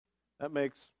That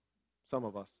makes some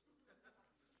of us.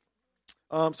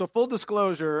 So full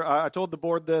disclosure, I told the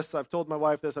board this, I've told my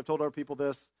wife this, I've told other people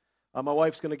this. My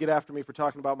wife's going to get after me for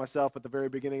talking about myself at the very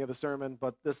beginning of the sermon,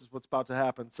 but this is what's about to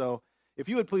happen. So if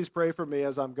you would please pray for me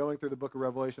as I'm going through the book of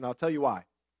Revelation, I'll tell you why.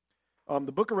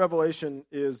 The book of Revelation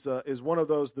is one of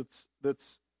those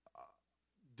that's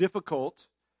difficult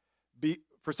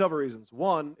for several reasons.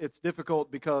 One, it's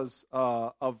difficult because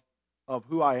of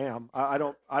who I am. I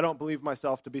don't believe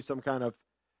myself to be some kind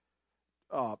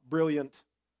of brilliant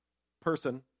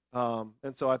person,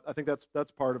 and so I think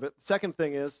that's part of it. The second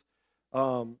thing is,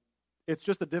 it's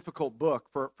just a difficult book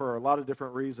for a lot of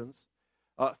different reasons.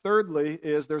 Thirdly,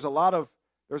 is there's a lot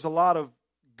of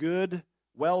good,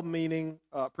 well-meaning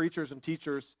preachers and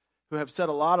teachers who have said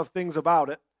a lot of things about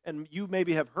it, and you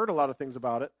maybe have heard a lot of things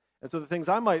about it, and so the things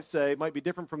I might say might be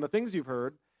different from the things you've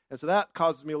heard, and so that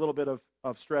causes me a little bit of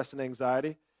stress and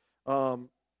anxiety.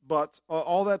 But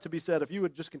all that to be said, if you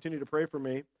would just continue to pray for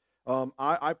me,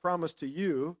 I promise to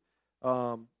you,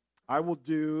 I will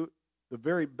do the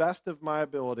very best of my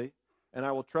ability, and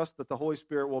I will trust that the Holy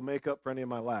Spirit will make up for any of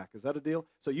my lack. Is that a deal?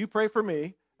 So you pray for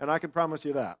me, and I can promise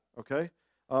you that, okay?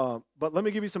 But let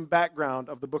me give you some background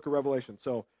of the book of Revelation.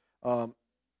 So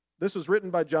this was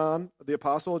written by John, the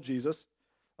apostle of Jesus.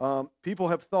 Scholars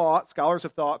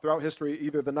have thought throughout history,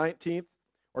 either the 19th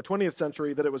or 20th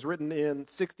century, that it was written in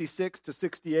 66 to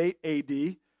 68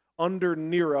 AD under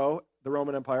Nero, the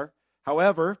Roman Empire.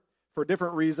 However, for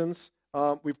different reasons,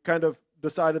 we've kind of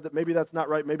decided that maybe that's not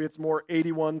right. Maybe it's more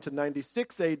 81 to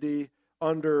 96 AD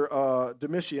under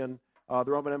Domitian,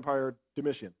 the Roman Empire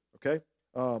Domitian, okay?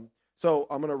 So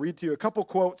I'm going to read to you a couple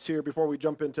quotes here before we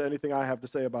jump into anything I have to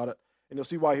say about it, and you'll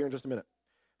see why here in just a minute.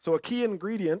 So a key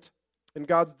ingredient in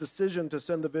God's decision to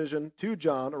send the vision to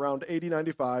John around AD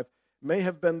 95 may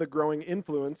have been the growing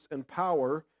influence and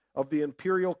power of the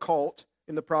imperial cult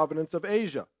in the province of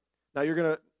Asia.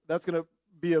 Now that's going to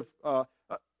be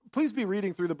please be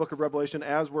reading through the book of Revelation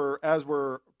as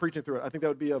we're preaching through it. I think that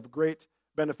would be of great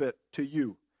benefit to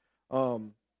you,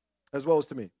 as well as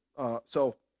to me.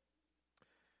 So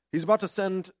he's about to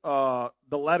send the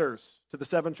letters to the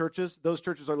 7 churches. Those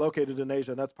churches are located in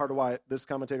Asia, and that's part of why this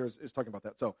commentator is talking about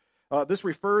that. So this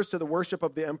refers to the worship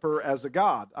of the emperor as a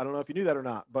god. I don't know if you knew that or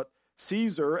not, but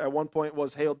Caesar at one point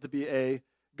was hailed to be a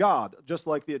god, just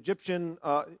like the Egyptian.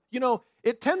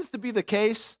 It tends to be the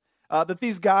case that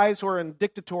these guys who are in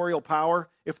dictatorial power,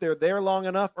 if they're there long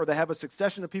enough or they have a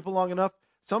succession of people long enough,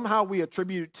 somehow we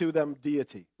attribute to them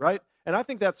deity, right? And I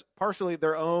think that's partially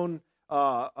their own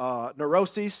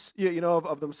neuroses,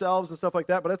 of themselves and stuff like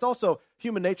that, but it's also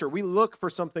human nature. We look for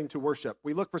something to worship.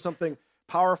 We look for something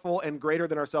powerful and greater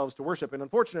than ourselves to worship, and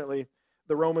unfortunately,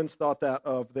 the Romans thought that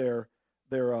of their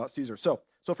Caesar. So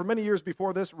for many years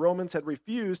before this, Romans had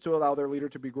refused to allow their leader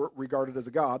to be regarded as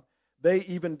a god. They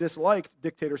even disliked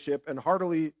dictatorship and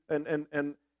heartily and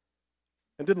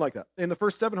didn't like that. In the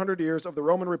first 700 years of the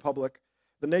Roman Republic,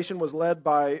 the nation was led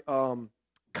by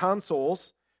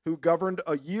consuls who governed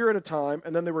a year at a time,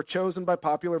 and then they were chosen by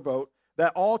popular vote.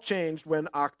 That all changed when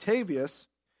Octavius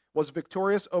was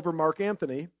victorious over Mark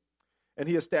Antony, and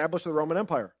he established the Roman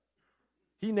Empire.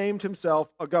 He named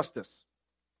himself Augustus.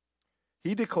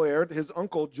 He declared his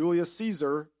uncle Julius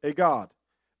Caesar a god.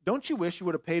 Don't you wish you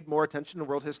would have paid more attention to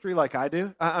world history like I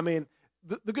do? I mean,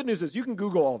 the good news is you can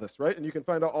Google all this, right? And you can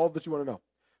find out all that you want to know.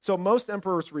 So most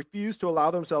emperors refused to allow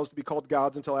themselves to be called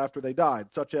gods until after they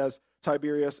died, such as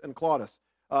Tiberius and Claudius,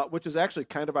 which is actually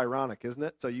kind of ironic, isn't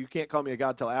it? So you can't call me a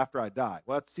god till after I die.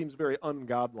 Well, that seems very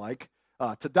ungodlike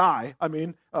to die. I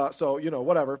mean,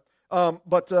 whatever.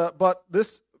 But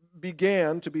this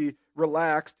began to be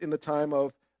relaxed in the time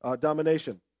of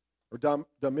Domitian, or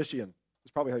Domitian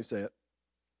is probably how you say it.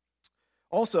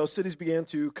 Also, cities began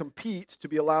to compete to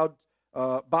be allowed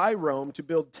by Rome to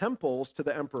build temples to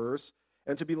the emperors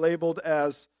and to be labeled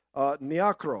as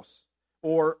Neakros,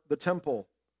 or the temple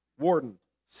warden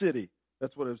city.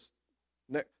 That's what it was.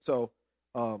 So,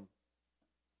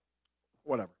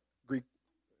 whatever. Greek,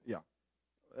 yeah.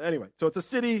 Anyway, so it's a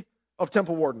city of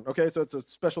temple warden, okay? So it's a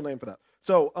special name for that.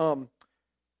 So,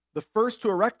 the first to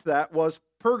erect that was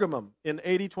Pergamum in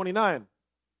AD 29.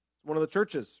 One of the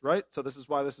churches, right? So this is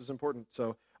why this is important.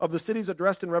 So of the cities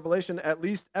addressed in Revelation, at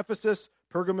least Ephesus,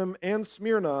 Pergamum, and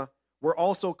Smyrna were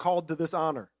also called to this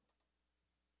honor.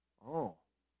 Oh,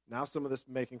 now some of this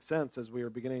making sense as we are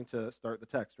beginning to start the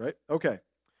text, right? Okay.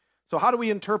 So how do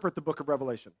we interpret the book of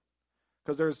Revelation?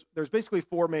 Because there's basically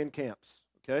 4 main camps,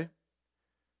 okay? So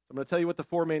I'm going to tell you what the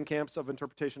 4 main camps of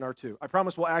interpretation are too. I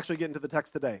promise we'll actually get into the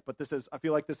text today, but I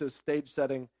feel like this is stage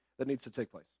setting that needs to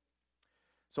take place.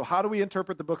 So how do we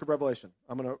interpret the book of Revelation?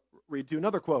 I'm going to read you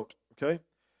another quote, okay?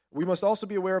 We must also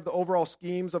be aware of the overall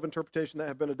schemes of interpretation that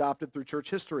have been adopted through church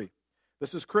history.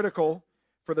 This is critical,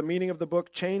 for the meaning of the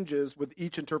book changes with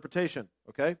each interpretation,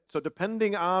 okay? So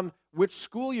depending on which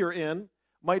school you're in,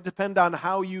 might depend on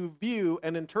how you view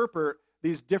and interpret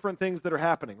these different things that are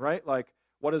happening, right? Like,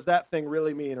 what does that thing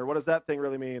really mean, or what does that thing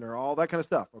really mean, or all that kind of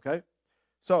stuff, okay?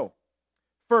 So,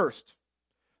 first,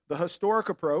 the historic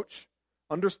approach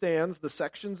understands the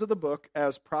sections of the book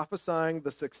as prophesying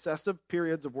the successive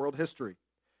periods of world history.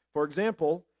 For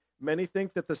example, many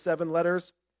think that the 7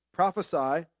 letters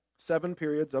prophesy 7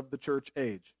 periods of the church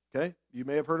age, okay? You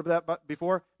may have heard of that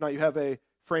before. Now you have a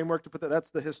framework to put that.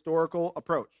 That's the historical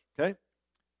approach, okay?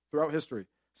 Throughout history.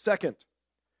 Second,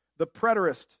 the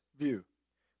preterist view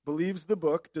believes the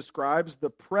book describes the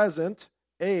present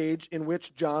age in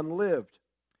which John lived.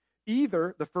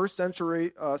 Either the first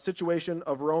century situation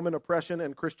of Roman oppression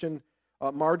and Christian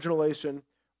marginalization,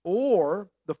 or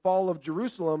the fall of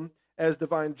Jerusalem as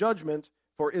divine judgment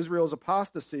for Israel's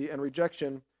apostasy and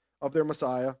rejection of their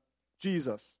Messiah,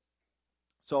 Jesus.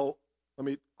 So, let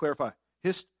me clarify.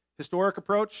 Historic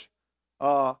approach,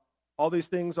 all these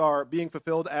things are being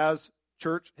fulfilled as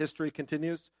church history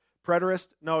continues. Preterist,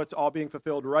 no, it's all being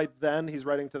fulfilled right then. He's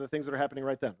writing to the things that are happening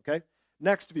right then, okay?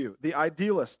 Next view, the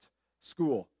idealist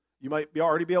school. You might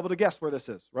already be able to guess where this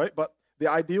is, right? But the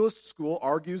idealist school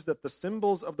argues that the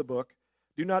symbols of the book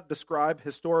do not describe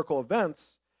historical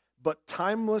events, but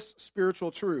timeless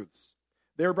spiritual truths,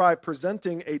 thereby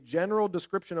presenting a general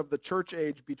description of the church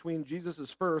age between Jesus'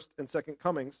 first and second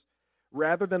comings,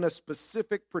 rather than a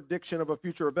specific prediction of a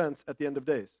future events at the end of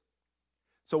days.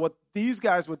 So what these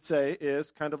guys would say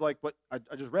is kind of like what I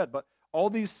just read, but all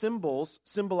these symbols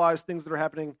symbolize things that are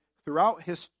happening throughout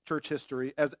church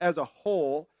history as a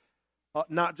whole,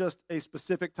 not just a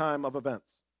specific time of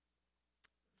events.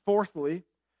 Fourthly,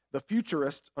 the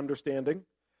futurist understanding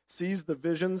sees the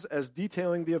visions as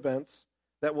detailing the events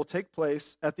that will take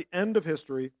place at the end of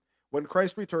history when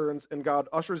Christ returns and God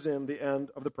ushers in the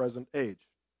end of the present age.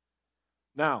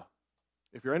 Now,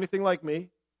 if you're anything like me,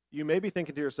 you may be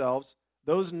thinking to yourselves,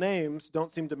 those names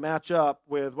don't seem to match up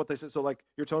with what they say. So like,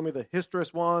 you're telling me the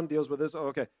historist one deals with this? Oh,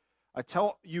 okay. I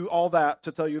tell you all that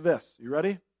to tell you this. You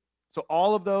ready? So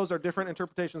all of those are different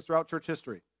interpretations throughout church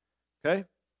history. Okay?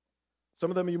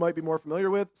 Some of them you might be more familiar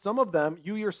with. Some of them,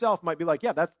 you yourself might be like,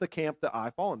 yeah, that's the camp that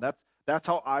I fall in. That's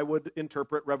how I would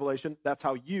interpret Revelation. That's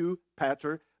how you,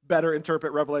 Patrick, better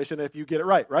interpret Revelation if you get it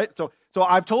right, right? So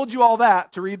I've told you all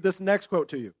that to read this next quote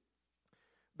to you.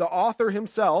 The author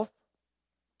himself,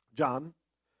 John,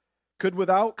 could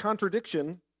without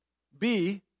contradiction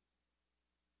be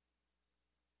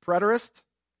preterist,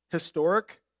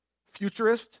 historic,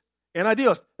 futurist, and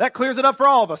idealist. That clears it up for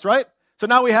all of us, right? So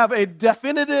now we have a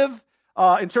definitive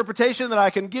interpretation that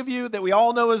I can give you that we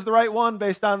all know is the right one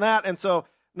based on that. And so,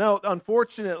 no,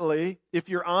 unfortunately, if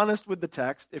you're honest with the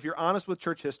text, if you're honest with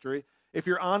church history, if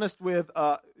you're honest with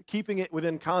keeping it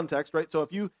within context, right? So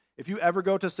if you ever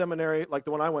go to seminary like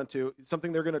the one I went to,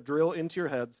 something they're going to drill into your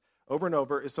heads over and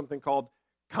over is something called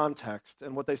context.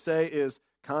 And what they say is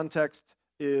context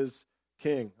is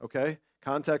king, okay?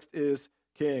 Context is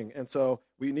king. And so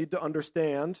we need to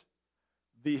understand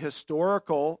the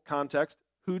historical context,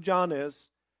 who John is,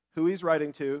 who he's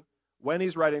writing to, when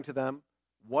he's writing to them,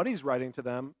 what he's writing to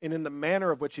them, and in the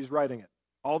manner of which he's writing it.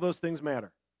 All those things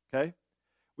matter, okay?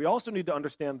 We also need to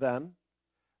understand then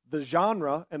the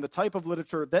genre and the type of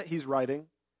literature that he's writing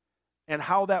and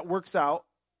how that works out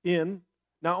in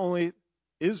not only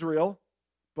Israel,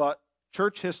 but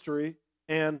church history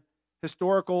and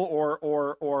historical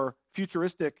or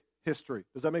futuristic history.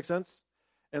 Does that make sense?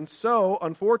 And so,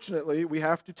 unfortunately, we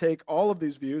have to take all of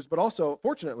these views, but also,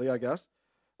 fortunately, I guess,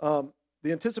 the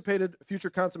anticipated future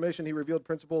consummation, he revealed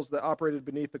principles that operated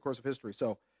beneath the course of history.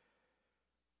 So,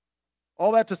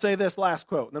 all that to say this last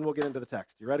quote, and then we'll get into the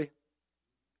text. You ready?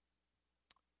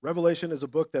 Revelation is a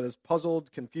book that has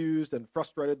puzzled, confused, and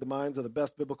frustrated the minds of the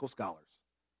best biblical scholars.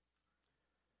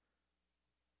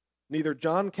 Neither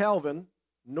John Calvin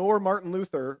nor Martin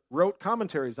Luther wrote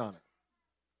commentaries on it.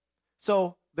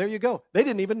 So, there you go. They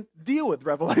didn't even deal with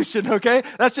Revelation, okay?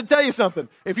 That should tell you something.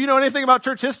 If you know anything about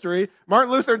church history,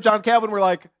 Martin Luther and John Calvin were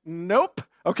like, nope,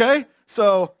 okay?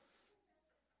 So,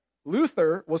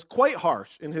 Luther was quite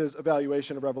harsh in his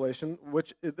evaluation of Revelation,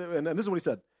 and this is what he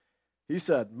said. He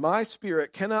said, "My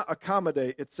spirit cannot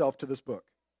accommodate itself to this book.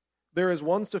 There is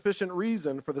one sufficient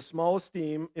reason for the small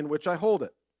esteem in which I hold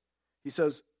it." He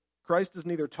says, Christ is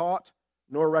neither taught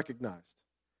nor recognized.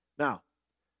 Now,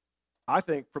 I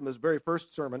think from this very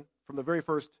first sermon, from the very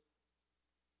first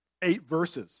 8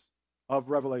 verses of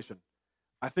Revelation,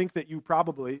 I think that you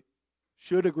probably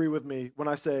should agree with me when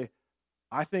I say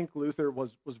I think Luther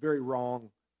was very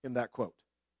wrong in that quote.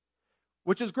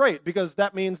 Which is great, because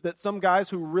that means that some guys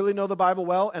who really know the Bible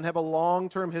well and have a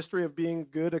long-term history of being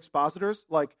good expositors,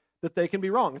 like, that they can be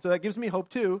wrong. And so that gives me hope,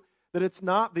 too, that it's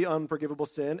not the unforgivable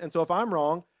sin. And so if I'm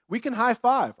wrong, we can high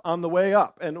five on the way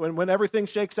up. And when everything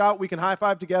shakes out, we can high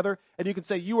five together, and you can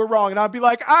say, you were wrong. And I'd be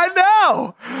like, I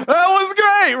know! That was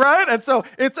great, right? And so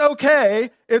it's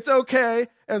okay. It's okay.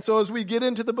 And so as we get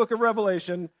into the book of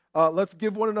Revelation, let's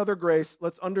give one another grace.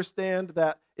 Let's understand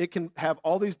that it can have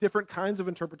all these different kinds of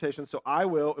interpretations. So I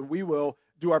will, and we will,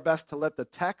 do our best to let the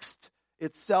text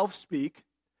itself speak,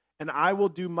 and I will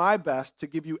do my best to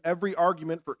give you every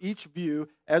argument for each view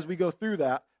as we go through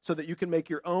that, so that you can make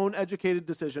your own educated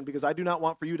decision, because I do not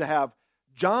want for you to have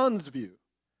John's view.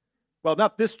 Well,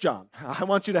 not this John. I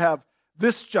want you to have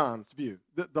this John's view,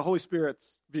 the Holy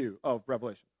Spirit's view of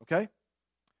Revelation, okay?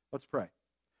 Let's pray.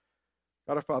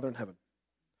 God our Father in heaven,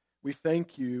 we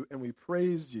thank you and we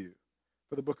praise you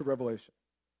for the book of Revelation.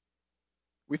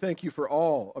 We thank you for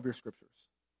all of your scriptures.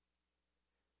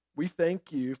 We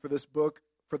thank you for this book,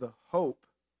 for the hope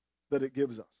that it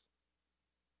gives us.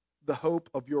 The hope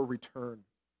of your return.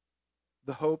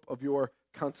 The hope of your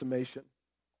consummation.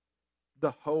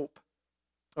 The hope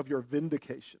of your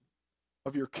vindication,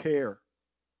 of your care,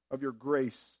 of your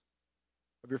grace,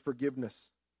 of your forgiveness.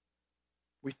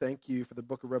 We thank you for the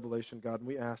book of Revelation, God, and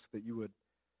we ask that you would,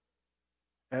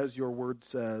 as your word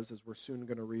says, as we're soon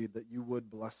going to read, that you would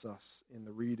bless us in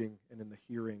the reading and in the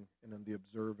hearing and in the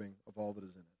observing of all that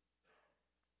is in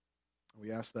it.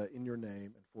 We ask that in your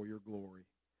name and for your glory.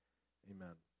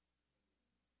 Amen.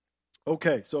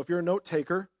 Okay, so if you're a note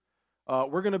taker,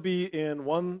 we're going to be in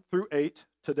 1 through 8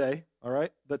 today, all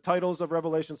right? The titles of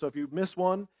Revelation, so if you miss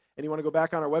one and you want to go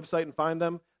back on our website and find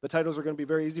them, the titles are going to be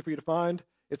very easy for you to find.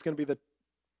 It's going to be the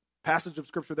passage of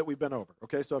Scripture that we've been over,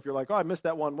 okay? So if you're like, oh, I missed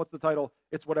that one, what's the title?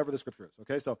 It's whatever the Scripture is,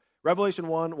 okay? So Revelation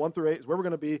 1 through 8 is where we're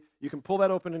going to be. You can pull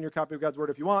that open in your copy of God's Word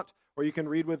if you want, or you can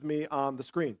read with me on the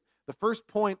screen. The first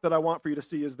point that I want for you to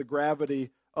see is the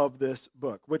gravity of this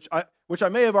book, which I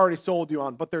may have already sold you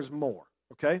on, but there's more,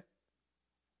 okay?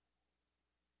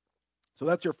 So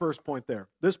that's your first point there.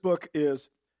 This book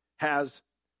has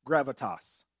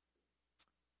gravitas.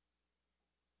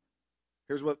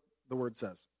 Here's what the word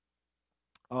says.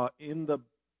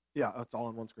 It's all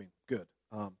on one screen. Good,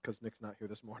 because Nick's not here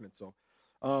this morning. So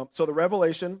the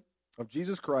revelation of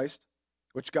Jesus Christ,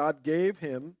 which God gave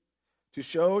him to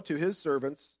show to his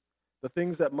servants the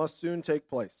things that must soon take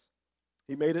place.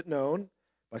 He made it known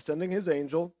by sending his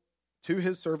angel to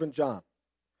his servant John,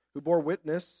 who bore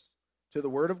witness to the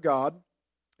word of God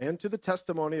and to the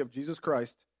testimony of Jesus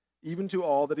Christ, even to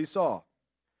all that he saw.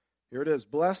 Here it is.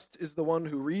 Blessed is the one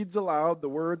who reads aloud the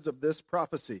words of this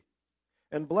prophecy,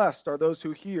 and blessed are those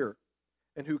who hear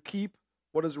and who keep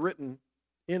what is written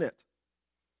in it,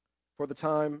 for the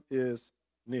time is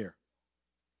near.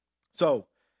 So,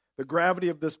 the gravity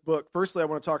of this book. Firstly, I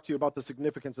want to talk to you about the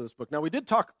significance of this book. Now, we did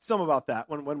talk some about that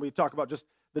when we talk about just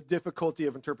the difficulty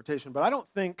of interpretation, but I don't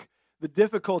think the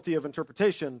difficulty of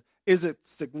interpretation is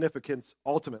its significance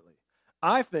ultimately.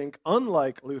 I think,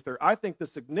 unlike Luther, I think the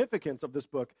significance of this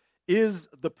book is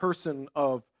the person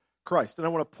of Christ. And I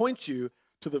want to point you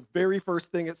to the very first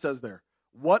thing it says there.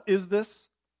 What is this?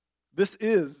 This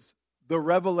is the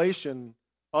revelation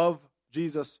of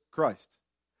Jesus Christ.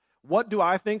 What do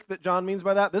I think that John means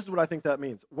by that? This is what I think that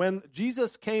means. When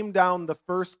Jesus came down the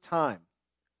first time,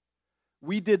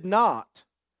 we did not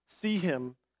see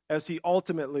him as he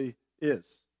ultimately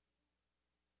is.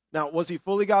 Now, was he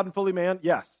fully God and fully man?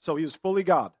 Yes. So he was fully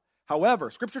God.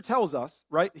 However, Scripture tells us,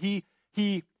 right, he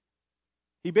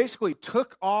basically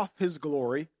took off his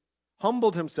glory,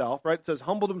 humbled himself, right? It says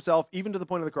humbled himself even to the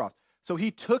point of the cross. So he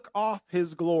took off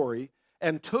his glory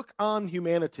and took on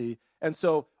humanity. And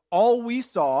so all we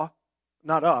saw,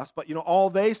 not us, but all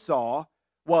they saw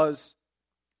was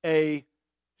a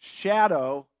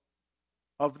shadow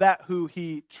of that of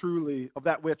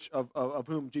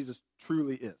whom Jesus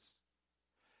truly is.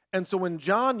 And so when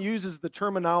John uses the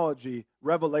terminology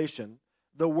revelation,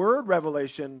 the word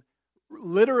revelation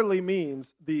literally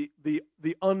means the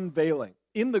unveiling.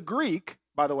 In the Greek,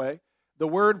 by the way, the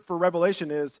word for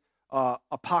revelation is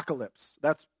apocalypse.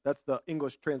 That's the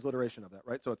English transliteration of that,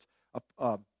 right? So it's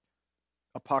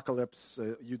apocalypse.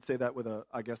 You'd say that with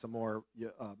a more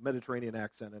Mediterranean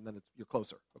accent, and then you're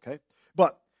closer, okay?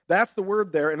 But that's the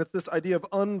word there, and it's this idea of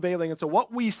unveiling. And so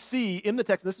what we see in the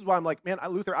text, and this is why I'm like, man,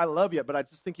 Luther, I love you, but I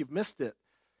just think you've missed it.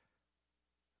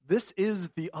 This is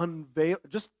the unveil.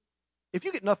 Just, if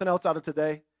you get nothing else out of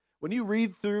today, when you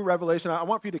read through Revelation, I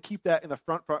want for you to keep that in the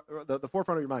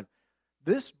forefront of your mind.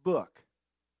 This book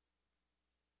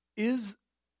is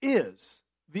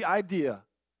the idea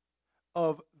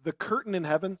of the curtain in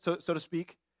heaven, so to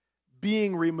speak,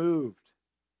 being removed.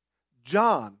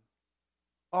 John,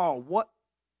 oh,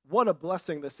 what a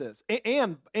blessing this is.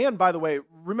 And by the way,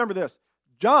 remember this,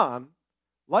 John,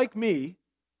 like me,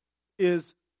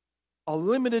 is a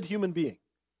limited human being.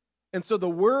 And so the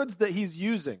words that he's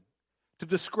using to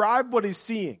describe what he's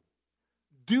seeing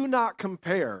do not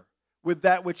compare with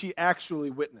that which he actually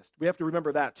witnessed. We have to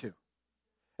remember that too.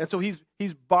 And so he's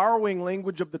borrowing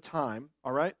language of the time,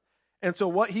 all right? And so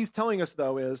what he's telling us,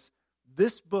 though, is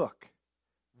this book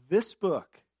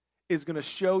is going to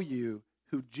show you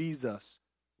who Jesus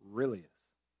really is.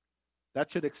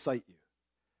 That should excite you.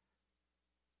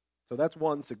 So that's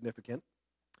one significant.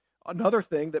 Another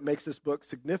thing that makes this book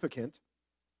significant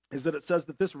is that it says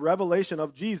that this revelation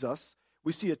of Jesus,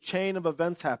 we see a chain of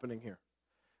events happening here.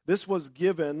 This was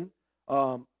given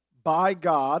by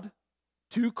God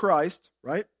to Christ,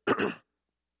 right?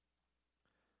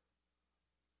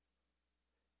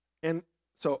 And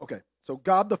so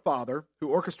God the Father, who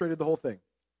orchestrated the whole thing,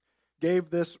 gave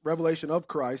this revelation of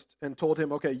Christ and told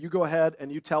him, okay, you go ahead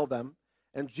and you tell them.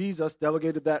 And Jesus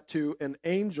delegated that to an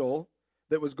angel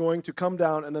that was going to come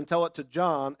down and then tell it to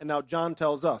John, and now John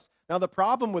tells us. Now the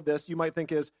problem with this, you might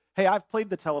think, is, hey, I've played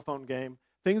the telephone game.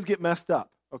 Things get messed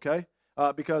up, okay?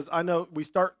 Because I know we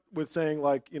start with saying,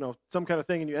 like, some kind of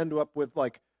thing, and you end up with,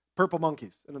 like, purple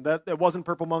monkeys. And that it wasn't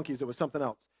purple monkeys, it was something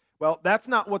else. Well, that's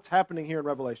not what's happening here in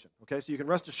Revelation, okay? So you can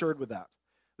rest assured with that.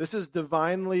 This is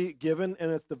divinely given,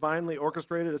 and it's divinely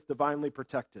orchestrated, it's divinely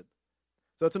protected.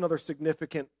 So that's another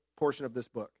significant portion of this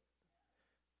book.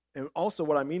 And also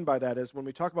what I mean by that is when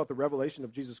we talk about the revelation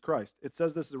of Jesus Christ, it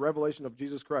says this is a revelation of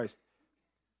Jesus Christ,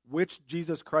 which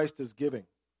Jesus Christ is giving.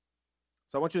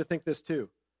 So I want you to think this too.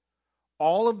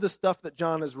 All of the stuff that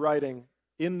John is writing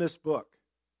in this book,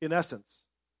 in essence,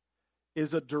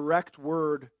 is a direct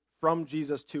word from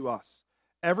Jesus to us.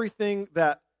 Everything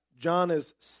that John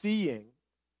is seeing,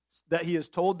 that he is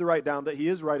told to write down, that he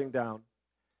is writing down,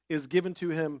 is given to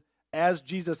him as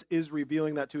Jesus is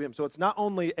revealing that to him. So it's not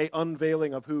only an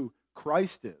unveiling of who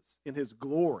Christ is in his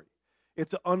glory,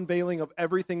 it's an unveiling of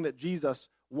everything that Jesus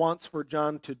wants for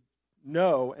John to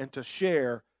know and to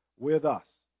share with us.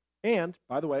 And,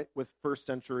 by the way, with first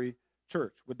century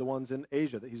church, with the ones in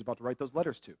Asia that he's about to write those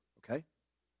letters to, okay?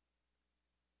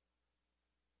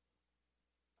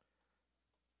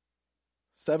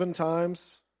 Seven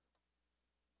times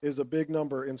is a big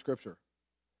number in Scripture.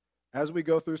 As we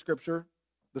go through Scripture,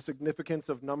 the significance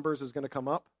of numbers is going to come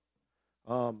up.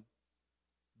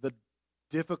 The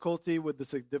difficulty with the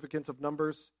significance of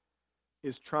numbers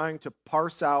is trying to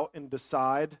parse out and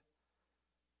decide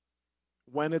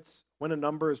when a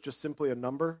number is just simply a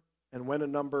number and when a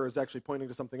number is actually pointing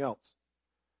to something else.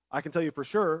 I can tell you for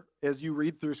sure, as you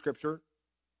read through Scripture,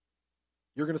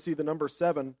 you're going to see the number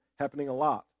 7 happening a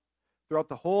lot. Throughout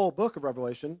the whole book of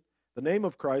Revelation, the name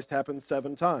of Christ happens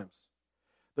 7 times.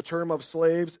 The term of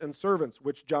slaves and servants,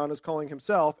 which John is calling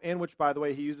himself, and which, by the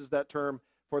way, he uses that term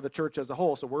for the church as a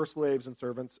whole. So we're slaves and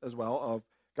servants as well of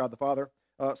God the Father.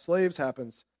 Slaves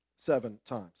happens 7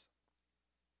 times.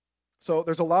 So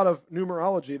there's a lot of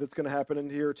numerology that's going to happen in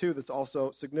here too that's also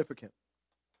significant.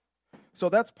 So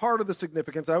that's part of the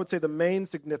significance. I would say the main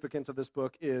significance of this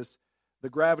book is the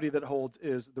gravity that holds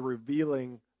is the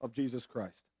revealing of Jesus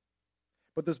Christ.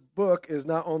 But this book is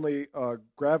not only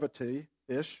gravitas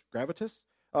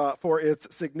for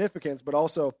its significance, but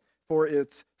also for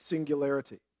its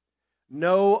singularity.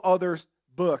 No other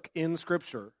book in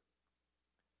Scripture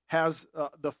has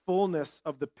the fullness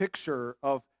of the picture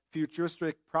of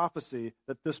futuristic prophecy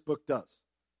that this book does.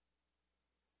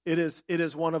 It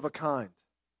is one of a kind.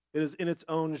 It is in its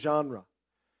own genre.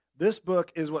 This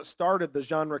book is what started the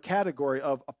genre category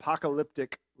of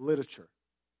apocalyptic literature.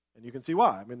 And you can see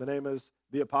why. I mean, the name is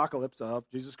The Apocalypse of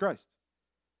Jesus Christ.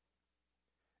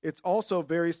 It's also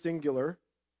very singular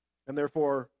and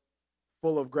therefore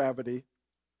full of gravity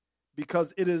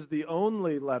because it is the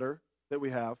only letter that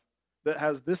we have that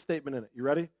has this statement in it. You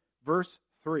ready? Verse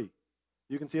 3.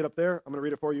 You can see it up there. I'm going to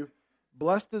read it for you.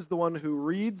 Blessed is the one who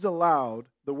reads aloud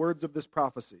the words of this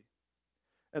prophecy,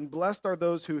 and blessed are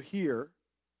those who hear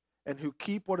and who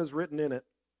keep what is written in it,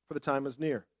 for the time is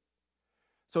near.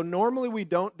 So normally we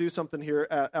don't do something here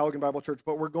at Allegan Bible Church,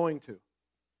 but we're going to.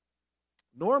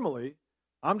 Normally,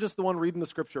 I'm just the one reading the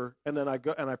Scripture, and then I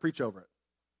go and I preach over it.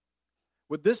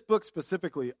 With this book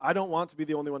specifically, I don't want to be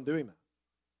the only one doing that.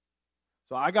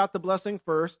 So I got the blessing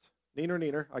first,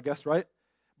 neener, I guess, right?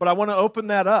 But I want to open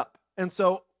that up. And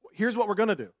so here's what we're going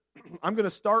to do. I'm going to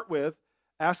start with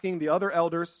asking the other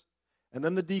elders and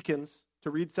then the deacons to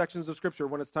read sections of Scripture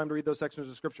when it's time to read those sections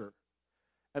of Scripture.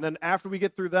 And then after we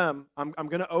get through them, I'm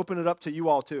going to open it up to you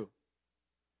all too.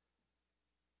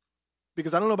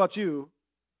 Because I don't know about you,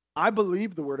 I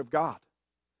believe the word of God.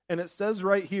 And it says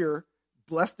right here,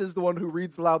 blessed is the one who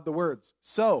reads aloud the words.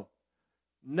 So,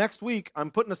 next week,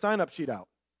 I'm putting a sign-up sheet out.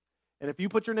 And if you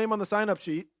put your name on the sign-up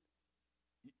sheet,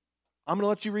 I'm going to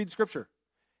let you read Scripture.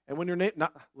 And when your name,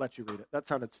 not let you read it. That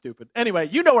sounded stupid. Anyway,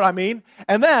 you know what I mean.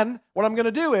 And then what I'm going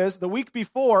to do is the week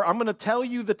before, I'm going to tell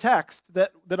you the text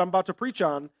that I'm about to preach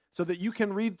on so that you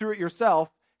can read through it yourself.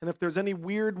 And if there's any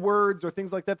weird words or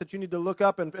things like that you need to look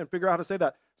up and figure out how to say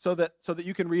that so that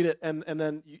you can read it and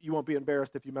then you won't be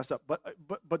embarrassed if you mess up.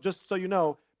 But just so you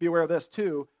know, be aware of this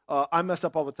too. I mess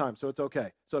up all the time, so it's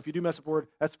okay. So if you do mess up a word,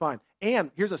 that's fine.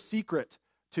 And here's a secret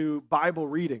to Bible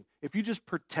reading. If you just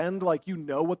pretend like you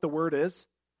know what the word is,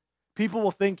 people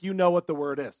will think you know what the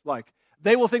word is. Like,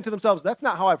 they will think to themselves, that's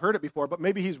not how I've heard it before, but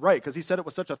maybe he's right because he said it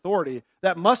with such authority.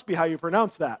 That must be how you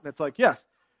pronounce that. And it's like, yes,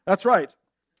 that's right.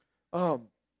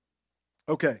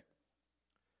 Okay.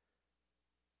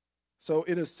 So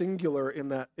it is singular in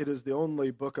that it is the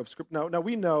only book of Scripture. Now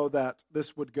we know that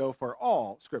this would go for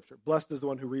all Scripture. Blessed is the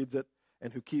one who reads it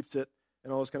and who keeps it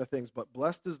and all those kind of things. But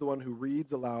blessed is the one who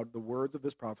reads aloud the words of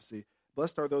this prophecy.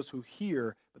 Blessed are those who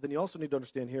hear, but then you also need to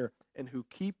understand here, and who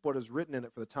keep what is written in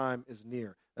it, for the time is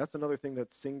near. That's another thing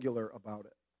that's singular about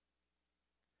it.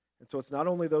 And so it's not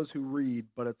only those who read,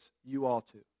 but it's you all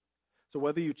too. So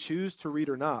whether you choose to read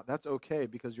or not, that's okay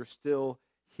because you're still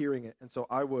hearing it. And so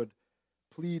I would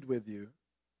plead with you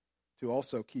to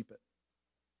also keep it.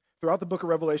 Throughout the book of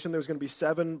Revelation, there's going to be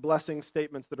 7 blessing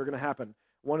statements that are going to happen.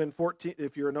 1 in 14,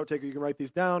 if you're a note taker, you can write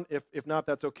these down. If not,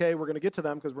 that's okay. We're going to get to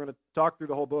them because we're going to talk through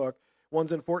the whole book.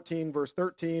 One's in 14, verse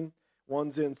 13.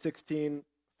 One's in 16,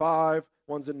 5.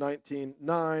 One's in 19,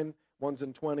 9. One's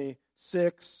in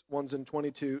 26. One's in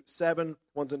 22, 7.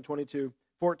 One's in 22,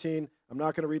 14. I'm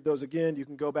not going to read those again. You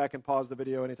can go back and pause the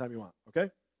video anytime you want,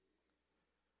 okay?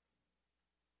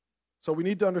 So we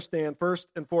need to understand, first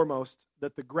and foremost,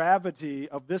 that the gravity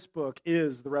of this book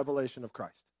is the revelation of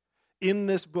Christ. In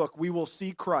this book, we will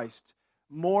see Christ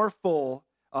more full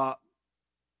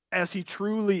as he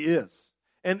truly is.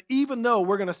 And even though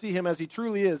we're going to see him as he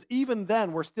truly is, even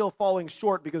then we're still falling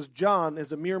short because John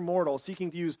is a mere mortal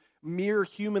seeking to use mere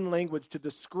human language to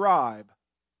describe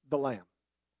the Lamb.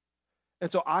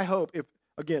 And so I hope,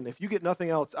 if you get nothing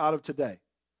else out of today,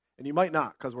 and you might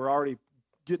not because we're already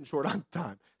getting short on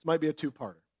time. This might be a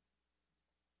 2-parter.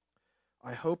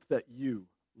 I hope that you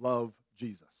love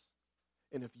Jesus.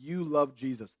 And if you love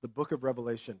Jesus, the book of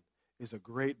Revelation is a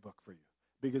great book for you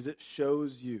because it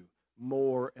shows you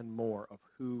more and more of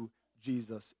who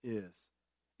Jesus is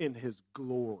in his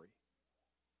glory.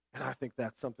 And I think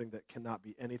that's something that cannot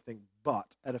be anything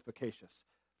but edificacious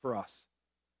for us,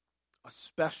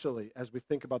 especially as we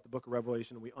think about the book of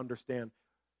Revelation and we understand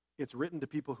it's written to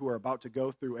people who are about to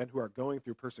go through and who are going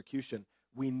through persecution.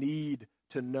 We need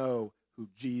to know who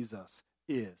Jesus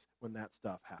is when that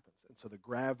stuff happens. And so the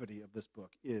gravity of this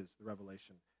book is the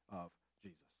revelation of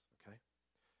Jesus, okay?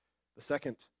 The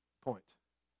second point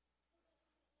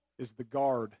is the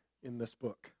guard in this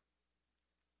book.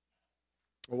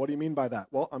 Well, what do you mean by that?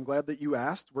 Well, I'm glad that you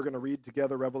asked. We're going to read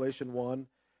together Revelation 1,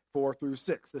 4 through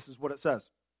 6. This is what it says.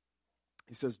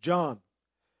 He says, John,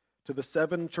 to the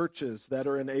 7 churches that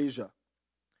are in Asia,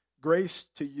 grace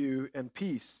to you and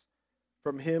peace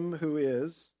from him who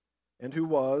is, and who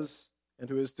was, and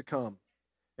who is to come,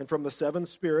 and from the 7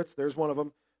 spirits, there's one of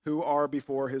them, who are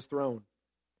before his throne,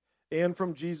 and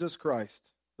from Jesus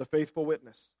Christ, the faithful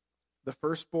witness, the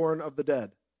firstborn of the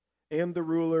dead, and the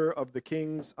ruler of the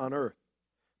kings on earth,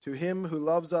 to him who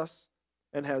loves us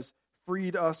and has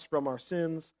freed us from our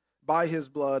sins by his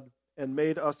blood and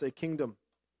made us a kingdom,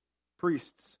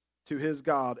 priests to his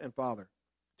God and Father.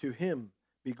 To him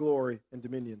be glory and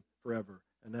dominion forever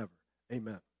and ever.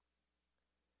 Amen.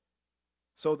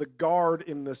 So the guard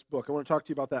in this book, I want to talk to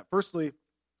you about that. Firstly,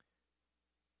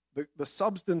 the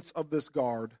substance of this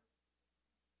guard,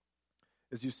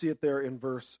 as you see it there in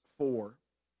verse 4,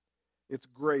 it's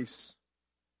grace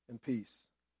and peace.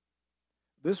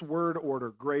 This word order,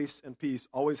 grace and peace,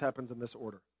 always happens in this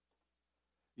order.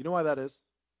 You know why that is?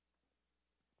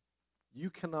 You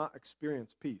cannot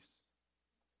experience peace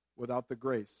without the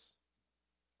grace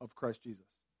of Christ Jesus.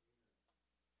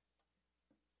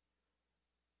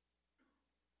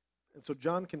 And so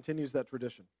John continues that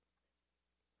tradition.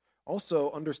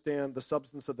 Also understand the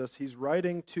substance of this. He's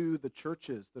writing to the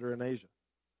churches that are in Asia.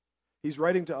 He's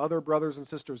writing to other brothers and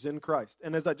sisters in Christ.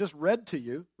 And as I just read to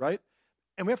you, right?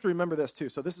 And we have to remember this too.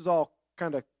 So this is all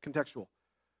kind of contextual.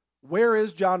 Where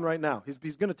is John right now?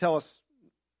 He's going to tell us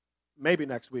maybe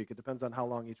next week. It depends on how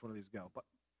long each one of these go. But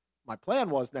my plan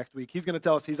was next week, he's going to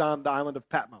tell us he's on the island of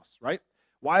Patmos, right?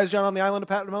 Why is John on the island of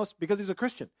Patmos? Because he's a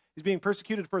Christian. He's being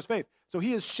persecuted for his faith. So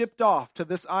he is shipped off to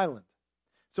this island.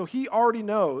 So he already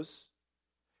knows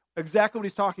exactly what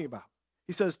he's talking about.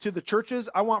 He says, to the churches,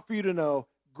 I want for you to know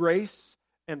grace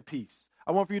and peace.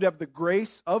 I want for you to have the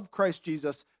grace of Christ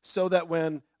Jesus so that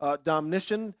when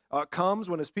damnation comes,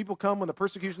 when his people come, when the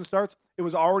persecution starts, it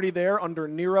was already there under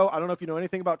Nero. I don't know if you know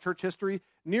anything about church history.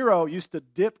 Nero used to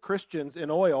dip Christians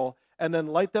in oil and then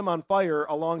light them on fire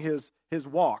along his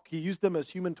walk. He used them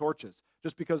as human torches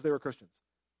just because they were Christians.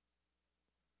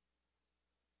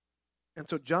 And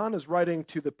so John is writing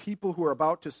to the people who are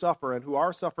about to suffer and who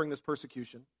are suffering this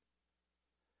persecution.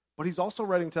 But he's also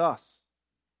writing to us.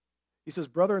 He says,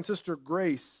 brother and sister,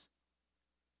 grace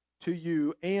to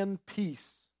you and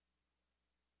peace.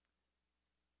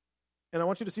 And I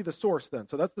want you to see the source then.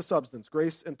 So that's the substance,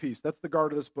 grace and peace. That's the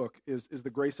guard of this book, is the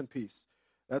grace and peace.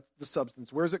 That's the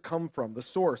substance. Where does it come from? The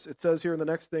source. It says here in the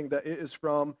next thing that it is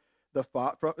from the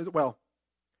Father. Well,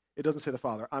 it doesn't say the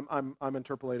Father. I'm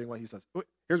interpolating what he says.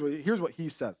 Here's what he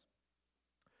says.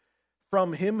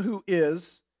 From him who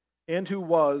is, and who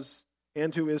was,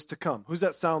 and who is to come. Who's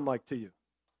that sound like to you?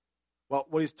 Well,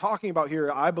 what he's talking about here,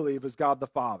 I believe, is God the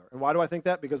Father. And why do I think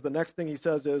that? Because the next thing he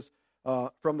says is,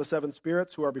 from the seven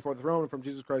spirits who are before the throne, and from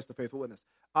Jesus Christ, the faithful witness.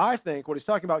 I think what he's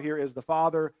talking about here is the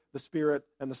Father, the Spirit,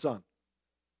 and the Son.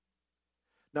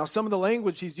 Now, some of the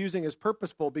language he's using is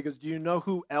purposeful because do you know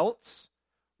who else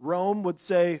Rome would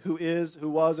say who is, who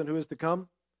was, and who is to come?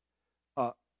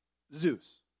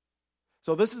 Zeus.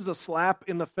 So this is a slap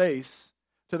in the face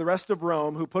to the rest of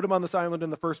Rome who put him on this island in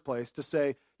the first place to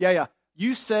say, yeah,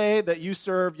 you say that you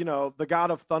serve, the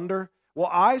God of thunder. Well,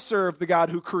 I serve the God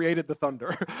who created the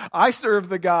thunder. I serve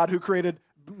the God who created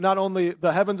not only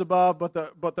the heavens above, but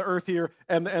the earth here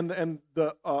and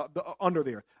the under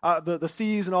the earth, the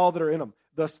seas and all that are in them,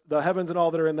 the heavens and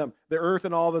all that are in them, the earth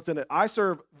and all that's in it. I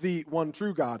serve the one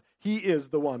true God. He is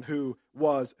the one who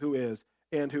was, who is,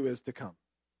 and who is to come.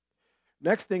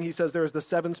 Next thing he says, there is the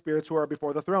seven spirits who are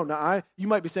before the throne. Now, you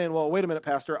might be saying, well, wait a minute,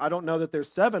 Pastor. I don't know that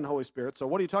there's seven Holy Spirits, so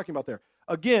what are you talking about there?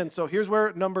 Again, so here's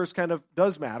where numbers kind of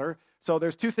does matter. So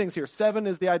there's two things here. 7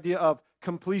 is the idea of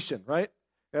completion, right?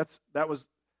 That was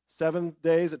 7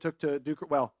 days it took to do,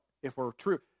 well, if we're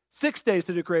true, 6 days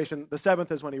to do creation. The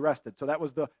 7th is when he rested. So that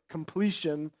was the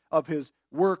completion of his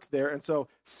work there. And so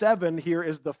 7 here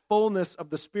is the fullness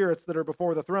of the spirits that are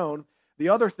before the throne. The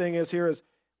other thing is here is,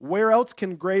 where else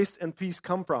can grace and peace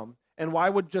come from? And why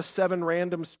would just 7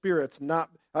 random spirits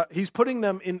not... he's putting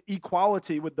them in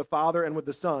equality with the Father and with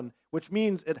the Son, which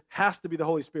means it has to be the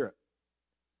Holy Spirit.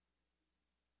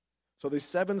 So these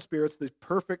 7 spirits, these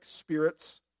perfect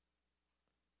spirits.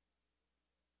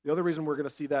 The other reason we're going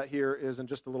to see that here is in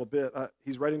just a little bit.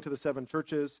 He's writing to the 7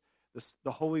 churches.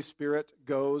 The Holy Spirit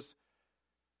goes.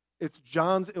 It's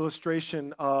John's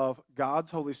illustration of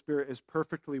God's Holy Spirit is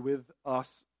perfectly with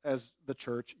us as the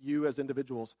church, you as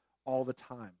individuals, all the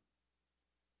time.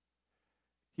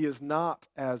 He is not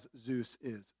as Zeus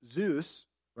is. Zeus,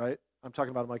 right? I'm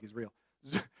talking about him like he's real.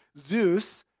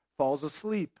 Zeus falls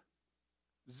asleep.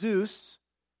 Zeus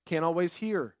can't always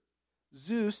hear.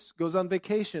 Zeus goes on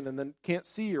vacation and then can't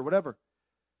see or whatever.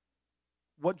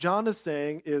 What John is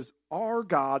saying is our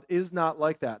God is not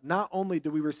like that. Not only do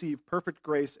we receive perfect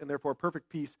grace and therefore perfect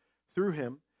peace through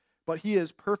him, but he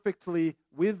is perfectly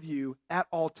with you at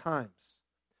all times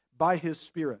by his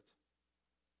Spirit.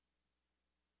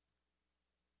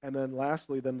 And then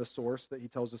lastly, then the source that he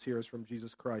tells us here is from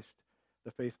Jesus Christ,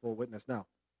 the faithful witness. Now,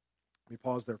 let me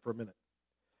pause there for a minute.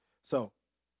 So,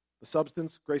 the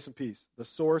substance, grace and peace. The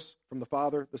source from the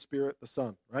Father, the Spirit, the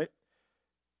Son, right?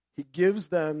 He gives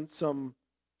then some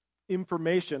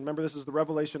information. Remember, this is the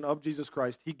revelation of Jesus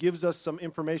Christ. He gives us some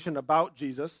information about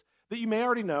Jesus that you may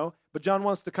already know, but John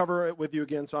wants to cover it with you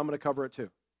again, so I'm going to cover it too.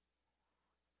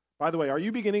 By the way, are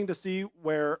you beginning to see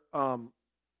where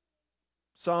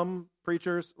some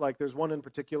preachers, like there's one in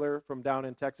particular from down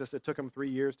in Texas, it took him 3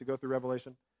 years to go through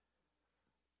Revelation?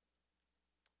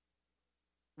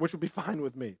 Which would be fine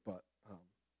with me, but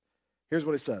here's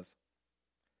what he says.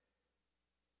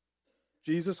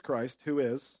 Jesus Christ, who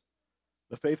is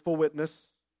the faithful witness,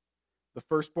 the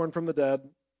firstborn from the dead,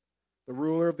 the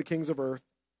ruler of the kings of earth,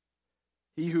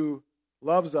 he who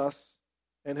loves us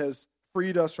and has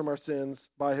freed us from our sins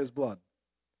by his blood.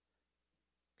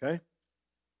 Okay?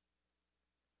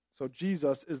 So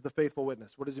Jesus is the faithful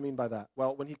witness. What does he mean by that?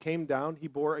 Well, when he came down, he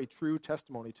bore a true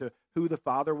testimony to who the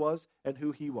Father was and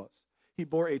who he was. He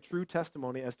bore a true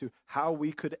testimony as to how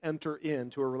we could enter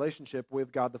into a relationship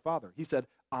with God the Father. He said,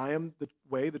 I am the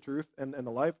way, the truth, and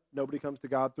the life. Nobody comes to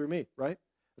God through me, right?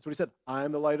 That's what he said. I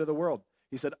am the light of the world.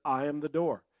 He said, I am the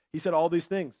door. He said all these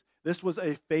things. This was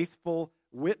a faithful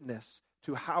witness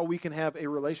to how we can have a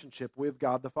relationship with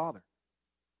God the Father.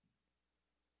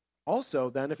 Also,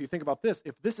 then, if you think about this,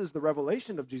 if this is the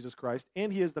revelation of Jesus Christ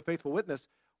and he is the faithful witness,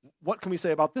 what can we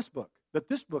say about this book? That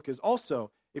this book is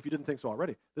also, if you didn't think so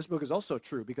already, this book is also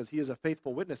true because he is a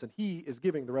faithful witness and he is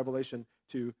giving the revelation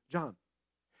to John.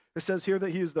 It says here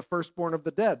that he is the firstborn of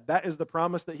the dead. That is the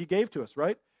promise that he gave to us,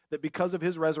 right? That because of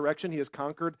his resurrection, he has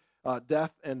conquered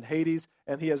death and Hades,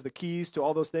 and he has the keys to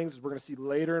all those things, as we're going to see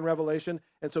later in Revelation.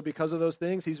 And so because of those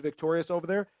things, he's victorious over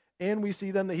there. And we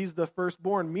see then that he's the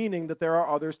firstborn, meaning that there are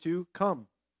others to come.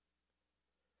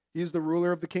 He's the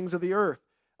ruler of the kings of the earth.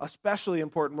 Especially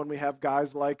important when we have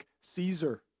guys like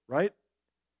Caesar, right?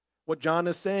 What John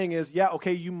is saying is, yeah,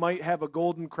 okay, you might have a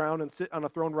golden crown and sit on a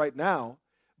throne right now,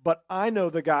 but I know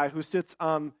the guy who sits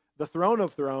on the throne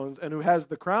of thrones and who has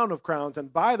the crown of crowns.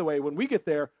 And by the way, when we get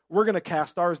there, we're going to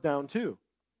cast ours down too.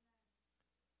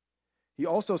 He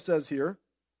also says here,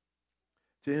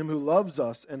 to him who loves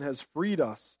us and has freed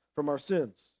us from our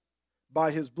sins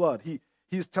by his blood.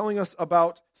 He's telling us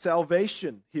about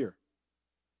salvation here.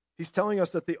 He's telling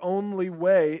us that the only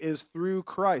way is through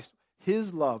Christ,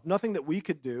 his love, nothing that we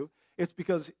could do. It's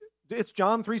because it's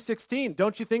John 3:16.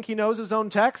 Don't you think he knows his own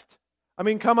text? I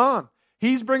mean, come on.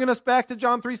 He's bringing us back to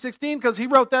John 3:16 because he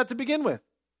wrote that to begin with.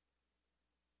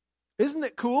 Isn't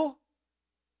it cool?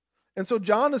 And so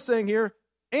John is saying here,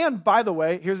 and by the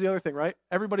way, here's the other thing, right?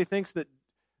 Everybody thinks that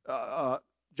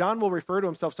John will refer to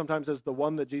himself sometimes as the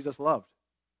one that Jesus loved.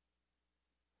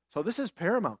 So this is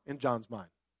paramount in John's mind.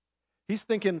 He's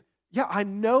thinking, yeah, I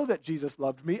know that Jesus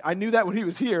loved me. I knew that when he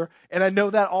was here, and I know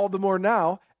that all the more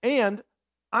now. And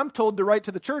I'm told to write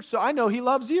to the church, so I know he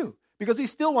loves you because he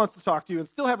still wants to talk to you and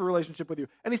still have a relationship with you,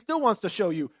 and he still wants to show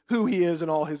you who he is in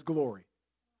all his glory.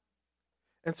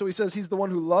 And so he says he's the one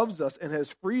who loves us and has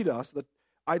freed us. The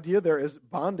idea there is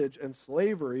bondage and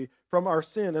slavery from our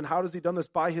sin. And how has he done this?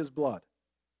 By his blood.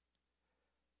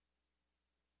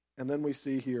 And then we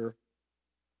see here,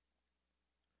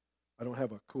 I don't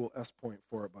have a cool S point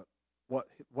for it, but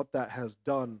what that has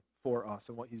done for us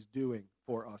and what he's doing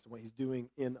for us and what he's doing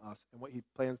in us and what he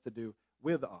plans to do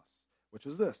with us, which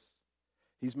is this.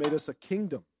 He's made us a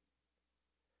kingdom,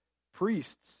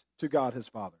 priests to God his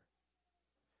Father.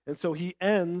 And so he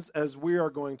ends, as we are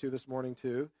going to this morning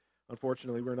too.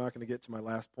 Unfortunately, we're not going to get to my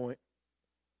last point.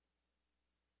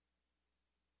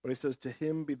 But he says, to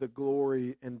him be the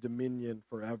glory and dominion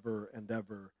forever and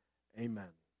ever.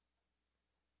 Amen.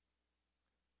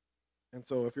 And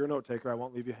so if you're a note taker, I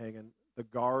won't leave you hanging. The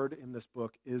guard in this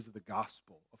book is the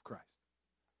gospel of Christ.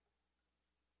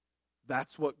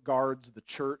 That's what guards the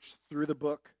church through the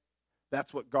book.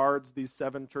 That's what guards these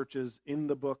 7 churches in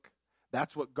the book.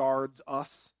 That's what guards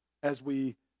us as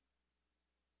we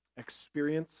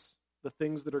experience the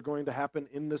things that are going to happen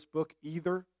in this book,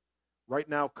 either right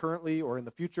now, currently, or in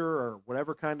the future, or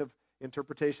whatever kind of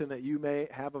interpretation that you may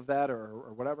have of that,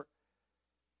 or whatever.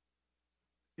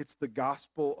 It's the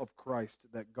gospel of Christ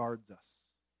that guards us,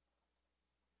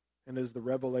 and is the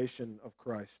revelation of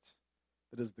Christ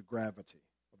that is the gravity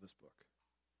of this book.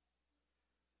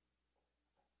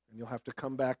 And you'll have to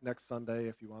come back next Sunday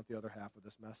if you want the other half of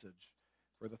this message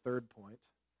for the third point.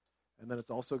 And then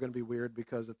it's also going to be weird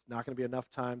because it's not going to be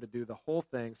enough time to do the whole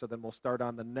thing, so then we'll start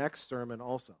on the next sermon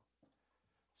also.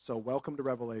 So welcome to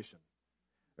Revelation.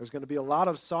 There's going to be a lot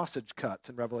of sausage cuts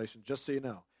in Revelation, just so you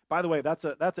know. By the way, that's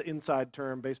an inside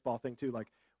term baseball thing too. Like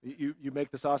you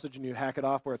make the sausage and you hack it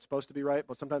off where it's supposed to be right,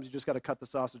 but sometimes you just got to cut the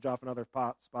sausage off in other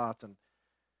spots, and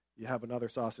you have another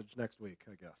sausage next week,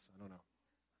 I guess. I don't know.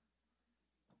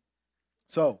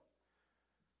 So,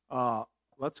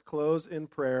 let's close in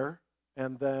prayer,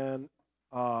 and then,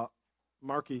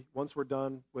 Marky, once we're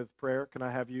done with prayer, can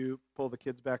I have you pull the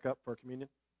kids back up for communion?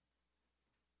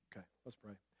 Okay, let's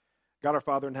pray. God, our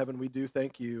Father in heaven, we do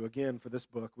thank you again for this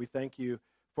book. We thank you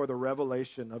for the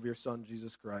revelation of your Son,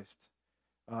 Jesus Christ,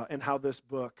 and how this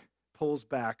book pulls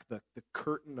back the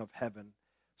curtain of heaven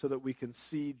so that we can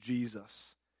see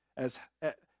Jesus as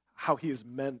how he is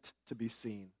meant to be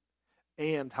seen,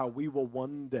 and how we will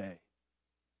one day,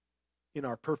 in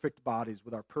our perfect bodies,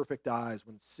 with our perfect eyes,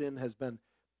 when sin has been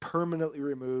permanently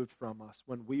removed from us,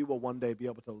 when we will one day be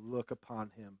able to look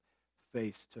upon him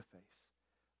face to face.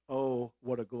 Oh,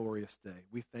 what a glorious day.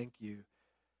 We thank you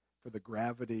for the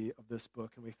gravity of this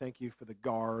book, and we thank you for the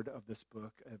guard of this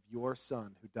book, of your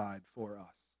Son who died for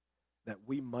us, that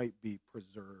we might be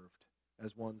preserved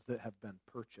as ones that have been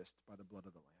purchased by the blood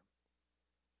of the Lamb.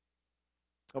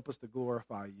 Help us to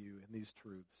glorify you in these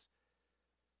truths.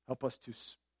 Help us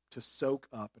to soak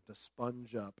up and to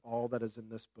sponge up all that is in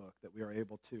this book that we are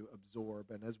able to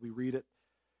absorb. And as we read it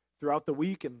throughout the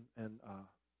week, and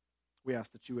we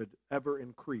ask that you would ever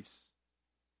increase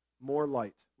More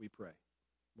light, we pray.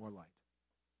 More light.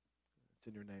 It's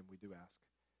in your name we do ask.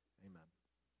 Amen.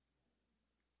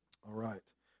 All right.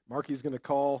 Marky's going to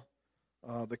call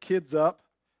the kids up,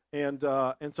 and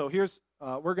so here's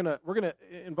we're gonna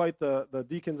invite the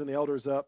deacons and the elders up.